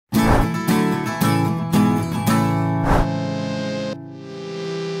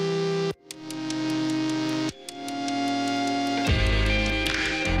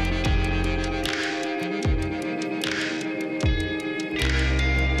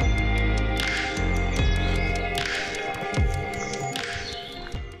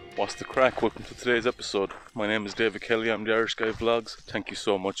What's the crack? Welcome to today's episode. My name is David Kelly, I'm the Irish Guy Vlogs. Thank you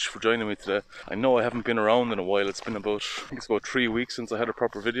so much for joining me today. I know I haven't been around in a while, it's been about 3 weeks since I had a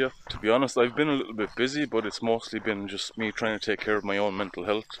proper video. To be honest, I've been a little bit busy, but it's mostly been just me trying to take care of my own mental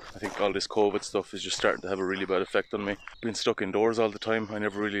health. I think all this COVID stuff is just starting to have a really bad effect on me. Being stuck indoors all the time, I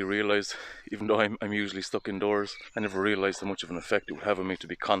never really realised, even though I'm usually stuck indoors, I never realised how much of an effect it would have on me to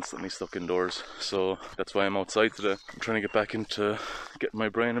be constantly stuck indoors. So that's why I'm outside today. I'm trying to get back into getting my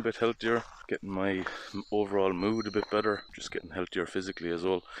brain a bit healthier, getting my overall mood a bit better, just getting healthier physically as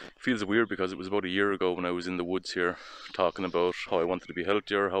well. It feels weird because it was about a year ago when I was in the woods here talking about how I wanted to be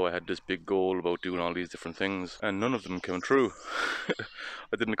healthier, how I had this big goal about doing all these different things, and none of them came true.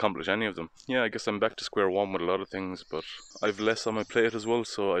 I didn't accomplish any of them. Yeah, I guess I'm back to square one with a lot of things, but I've less on my plate as well,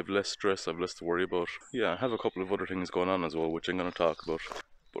 so I've less stress, I've less to worry about. Yeah, I have a couple of other things going on as well, which I'm going to talk about.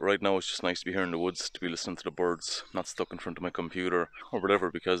 But right now it's just nice to be here in the woods, to be listening to the birds, not stuck in front of my computer or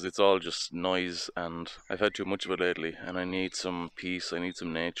whatever, because it's all just noise and I've had too much of it lately and I need some peace, I need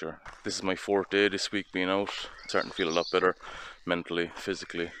some nature. This is my 4th day this week being out. I'm starting to feel a lot better mentally,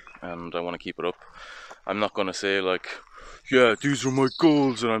 physically, and I want to keep it up. I'm not going to say like, yeah, these are my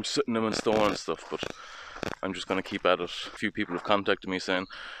goals and I'm setting them in stone and stuff, but I'm just going to keep at it. A few people have contacted me saying,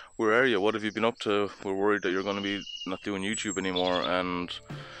 where are you? What have you been up to? We're worried that you're going to be not doing YouTube anymore, and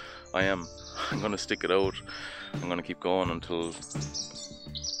I am. I'm going to stick it out. I'm going to keep going until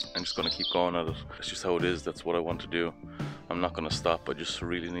I'm just going to keep going at it. It's just how it is. That's what I want to do. I'm not going to stop. I just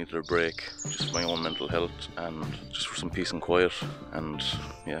really needed a break, just for my own mental health and just for some peace and quiet, and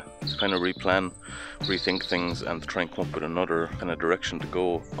yeah, to kind of replan, rethink things and try and come up with another kind of direction to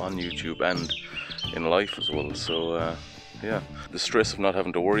go on YouTube and in life as well. So yeah, the stress of not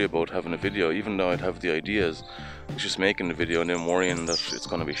having to worry about having a video, even though I'd have the ideas, it's just making the video and then worrying that it's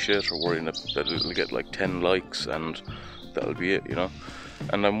going to be shit, or worrying that it'll get like 10 likes and that'll be it, you know.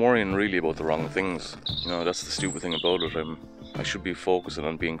 And I'm worrying really about the wrong things, you know. That's the stupid thing about it. I should be focusing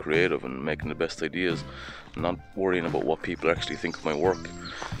on being creative and making the best ideas, not worrying about what people actually think of my work.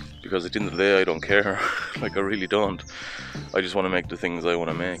 Because at the end of the day, I don't care. Like, I really don't. I just want to make the things I want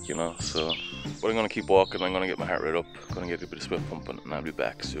to make, you know. So, but I'm going to keep walking, I'm going to get my heart rate up, I'm going to get a bit of sweat pumping, and I'll be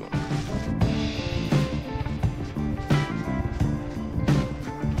back soon.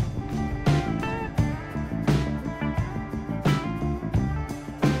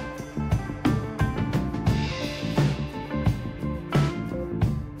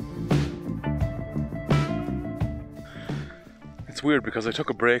 It's weird because I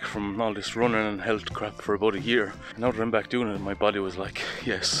took a break from all this running and health crap for about a year. Now that I'm back doing it, my body was like,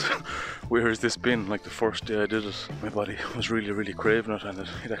 yes, where has this been? Like the first day I did it, my body was really craving it, and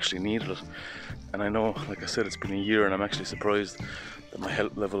it actually needed it. And I know, like I said, it's been a year, and I'm actually surprised that my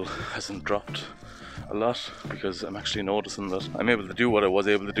health level hasn't dropped a lot, because I'm actually noticing that I'm able to do what I was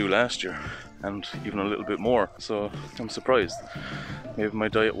able to do last year, and even a little bit more. So I'm surprised. Maybe my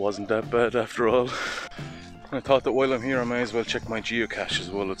diet wasn't that bad after all. I thought that while I'm here I may as well check my geocache as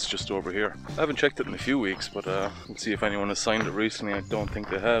well. It's just over here. I haven't checked it in a few weeks, but we'll see if anyone has signed it recently. I don't think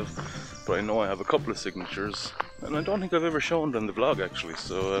they have, but I know I have a couple of signatures, and I don't think I've ever shown them in the vlog actually,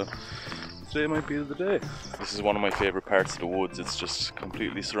 so today might be the day. This is one of my favourite parts of the woods. It's just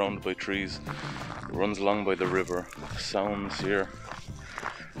completely surrounded by trees. It runs along by the river. The sounds here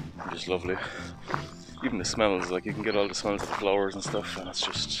are just lovely. Even the smells, like you can get all the smells of the flowers and stuff, and it's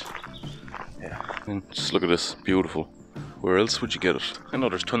just, yeah. And just look at this, beautiful. Where else would you get it? I know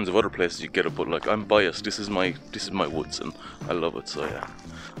there's tons of other places you get it, but like, I'm biased. This is my woods, and I love it. So yeah.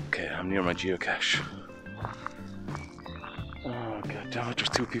 Okay, I'm near my geocache. Oh god damn it! There's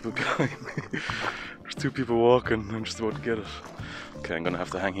 2 people behind me. There's 2 people walking. I'm just about to get it. Okay, I'm gonna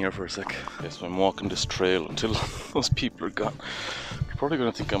have to hang here for a sec. Okay, so I'm walking this trail until those people are gone. You're probably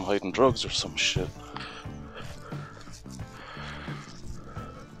gonna think I'm hiding drugs or some shit.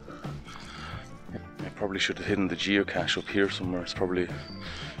 Probably should have hidden the geocache up here somewhere. It's probably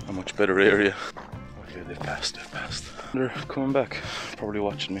a much better area. Okay, they've passed. They're coming back, probably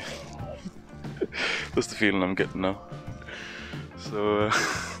watching me. That's the feeling I'm getting now. So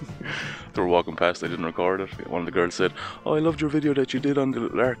they were walking past, I didn't record it. One of the girls said, oh, I loved your video that you did on the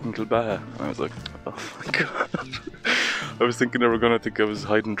little ark in Kilbaha. And I was like, oh my god. I was thinking they were gonna think I was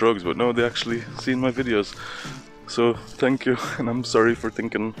hiding drugs, but no, they actually seen my videos. So thank you, and I'm sorry for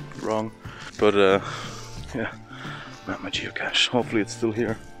thinking wrong. But yeah, I'm at my geocache. Hopefully it's still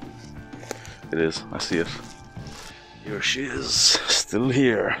here. It is, I see it. Here she is, still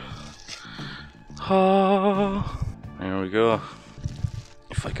here. Ah, there we go.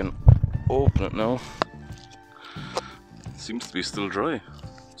 If I can open it now. It seems to be still dry,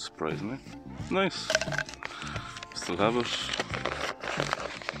 surprisingly. Nice. Still have it.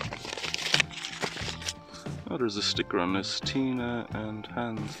 Oh, there's a sticker on this. Tina and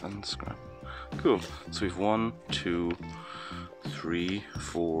Hans and Scram. Cool. So we've 1, 2, 3,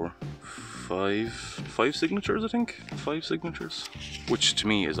 4, 5 signatures, I think. 5 signatures. Which to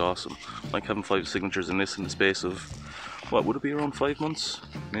me is awesome. Like having 5 signatures in this in the space of, what would it be, around 5 months?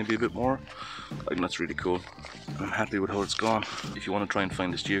 Maybe a bit more. I think that's really cool. I'm happy with how it's gone. If you want to try and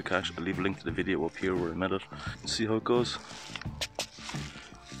find this geocache, I'll leave a link to the video up here where I met it. See how it goes.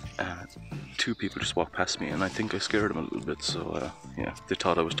 2 people just walked past me and I think I scared them a little bit, so yeah, they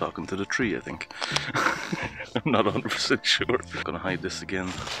thought I was talking to the tree, I think. I'm not 100% sure. I'm gonna hide this again.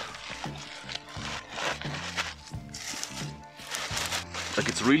 Like,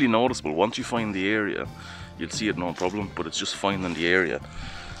 it's really noticeable. Once you find the area, you'll see it no problem, but it's just finding the area.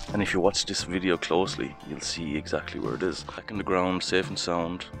 And if you watch this video closely, you'll see exactly where it is. Back in the ground, safe and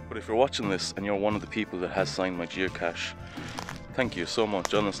sound. But if you're watching this and you're one of the people that has signed my geocache, thank you so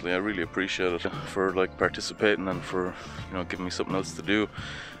much, honestly. I really appreciate it for like participating and for, you know, giving me something else to do.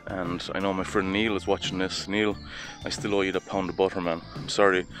 And I know my friend Neil is watching this. Neil, I still owe you the £1 of butter, man. I'm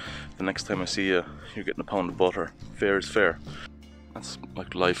sorry. The next time I see you, you're getting a £1 of butter. Fair is fair. That's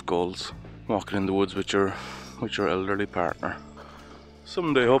like life goals. Walking in the woods with your elderly partner.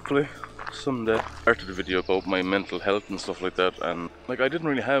 Someday, hopefully. Someday. I started a video about my mental health and stuff like that, and like I didn't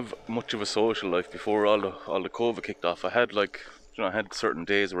really have much of a social life before all the COVID kicked off. I had like, you know, I had certain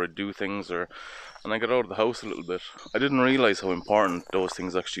days where I'd do things and I got out of the house a little bit. I didn't realise how important those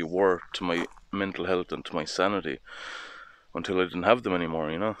things actually were to my mental health and to my sanity until I didn't have them anymore,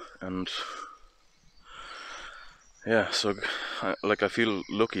 you know. And yeah, so like I feel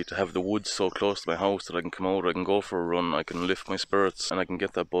lucky to have the woods so close to my house that I can come out, I can go for a run, I can lift my spirits, and I can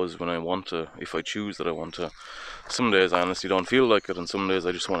get that buzz when I want to, if I choose that I want to. Some days I honestly don't feel like it, and some days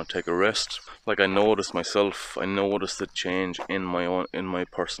I just want to take a rest. Like I notice myself, I notice the change in my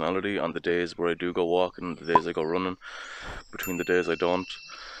personality on the days where I do go walking, the days I go running, between the days I don't.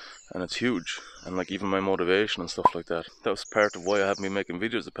 And it's huge. And like even my motivation and stuff like that. That was part of why I haven't been making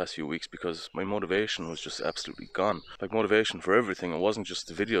videos the past few weeks, because my motivation was just absolutely gone. Like motivation for everything. It wasn't just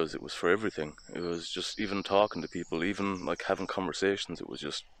the videos, it was for everything. It was just even talking to people, even like having conversations, it was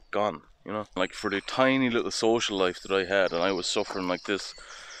just gone, you know. Like for the tiny little social life that I had and I was suffering like this,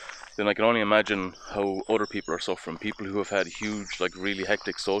 then I can only imagine how other people are suffering. People who have had huge, like really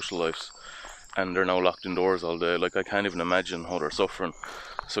hectic social lives and they're now locked indoors all day. Like I can't even imagine how they're suffering.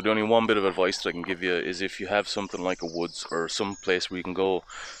 So the only one bit of advice that I can give you is if you have something like a woods or some place where you can go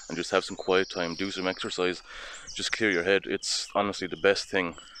and just have some quiet time, do some exercise, just clear your head. It's honestly the best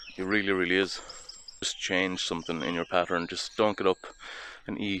thing. It really, really is. Just change something in your pattern. Just don't get up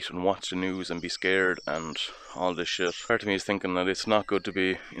and eat and watch the news and be scared and all this shit. Part of me is thinking that it's not good to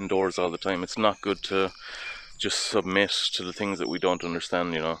be indoors all the time. It's not good to just submit to the things that we don't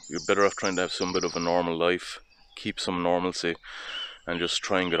understand, you know. You're better off trying to have some bit of a normal life, keep some normalcy, and just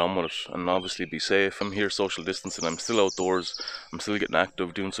try and get on with it, and obviously be safe. I'm here social distancing, I'm still outdoors, I'm still getting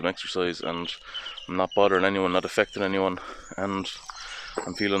active, doing some exercise, and I'm not bothering anyone, not affecting anyone, and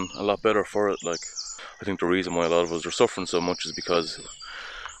I'm feeling a lot better for it. Like, I think the reason why a lot of us are suffering so much is because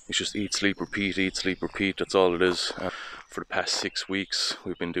it's just eat, sleep, repeat, that's all it is. And for the past 6 weeks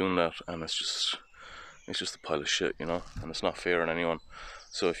we've been doing that, and it's just a pile of shit, you know, and it's not fair on anyone.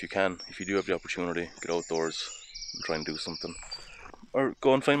 So if you do have the opportunity, get outdoors and try and do something. Or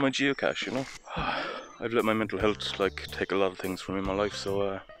go and find my geocache, you know. I've let my mental health like take a lot of things from me in my life,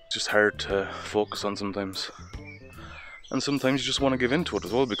 so it's just hard to focus on sometimes. And sometimes you just want to give in to it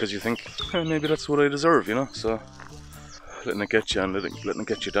as well, because you think, maybe that's what I deserve, you know. So letting it get you and letting it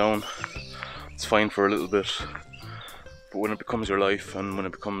get you down, it's fine for a little bit. But when it becomes your life, and when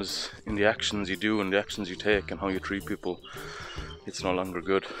it becomes in the actions you do and the actions you take and how you treat people, it's no longer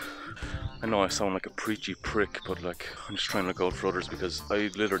good. I know I sound like a preachy prick, but like I'm just trying to look out for others, because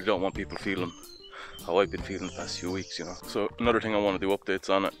I literally don't want people feeling how I've been feeling the past few weeks, you know. So another thing I want to do updates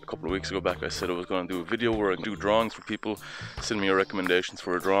on it. A couple of weeks ago back I said I was going to do a video where I can do drawings for people. Send me your recommendations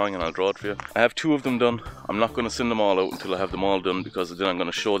for a drawing and I'll draw it for you. I have 2 of them done. I'm not going to send them all out until I have them all done, because then I'm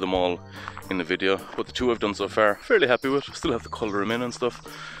going to show them all in the video. But the 2 I've done so far, fairly happy with. Still have to colour them in and stuff.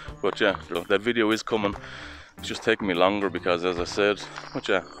 But yeah, that video is coming. It's just taking me longer because, as I said, but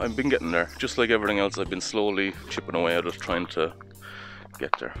yeah, I've been getting there. Just like everything else, I've been slowly chipping away at it, trying to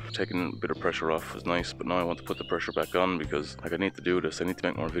get there. Taking a bit of pressure off was nice, but now I want to put the pressure back on, because like I need to do this. I need to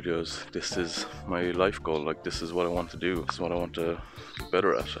make more videos. This is my life goal. Like, this is what I want to do. This is what I want to get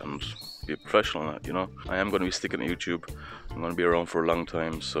better at and be a professional at, you know. I am going to be sticking to YouTube. I'm going to be around for a long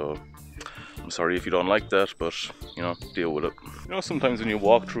time, so I'm sorry if you don't like that, but you know, deal with it. You know, sometimes when you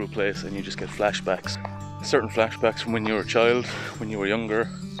walk through a place and you just get flashbacks, certain flashbacks from when you were a child, when you were younger.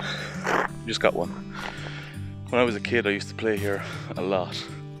 You just got one. When I was a kid, I used to play here a lot.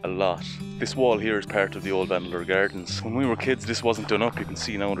 This wall here is part of the old Vandeleur Gardens. When we were kids, this wasn't done up. You can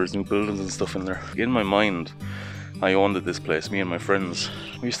see now there's new buildings and stuff in there. In my mind, I owned this place, me and my friends.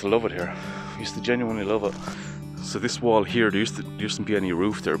 We used to love it here. We used to genuinely love it. So this wall here, there used to be any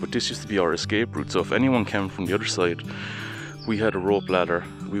roof there, but this used to be our escape route. So if anyone came from the other side, we had a rope ladder.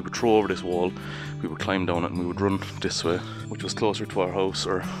 We would throw over this wall, we would climb down it, and we would run this way, which was closer to our house,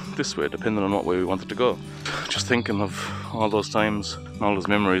 or this way, depending on what way we wanted to go. Just thinking of all those times and all those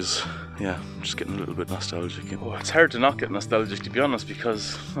memories, yeah, I'm just getting a little bit nostalgic. Oh, it's hard to not get nostalgic, to be honest,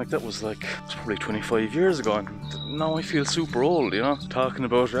 because like that was like, it's probably 25 years ago, and now I feel super old, you know, talking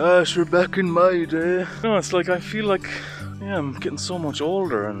about, sure, back in my day. No, it's like I feel like, yeah, I'm getting so much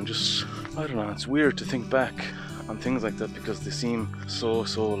older, and just, I don't know, it's weird to think back on things like that because they seem so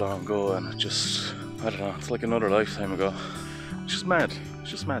long ago, and it just, I don't know, it's like another lifetime ago. It's just mad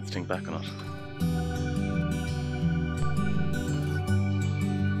to think back on it.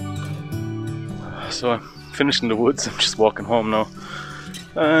 So I'm finished in the woods, I'm just walking home now,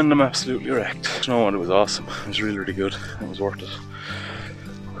 and I'm absolutely wrecked. You know what, it was awesome, it was really good, it was worth it.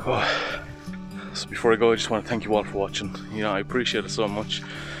 Oh. So before I go, I just want to thank you all for watching. You know, I appreciate it so much.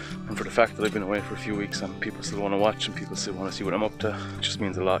 And for the fact that I've been away for a few weeks and people still want to watch and people still want to see what I'm up to, it just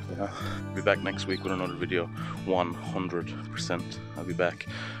means a lot, you know. I'll be back next week with another video, 100%. I'll be back,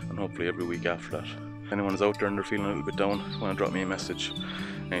 and hopefully every week after that. If anyone's out there and they're feeling a little bit down, want to drop me a message,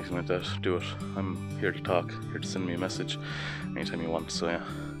 anything like that, do it. I'm here to talk, here to send me a message anytime you want. So yeah,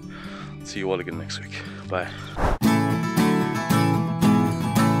 see you all again next week. Bye.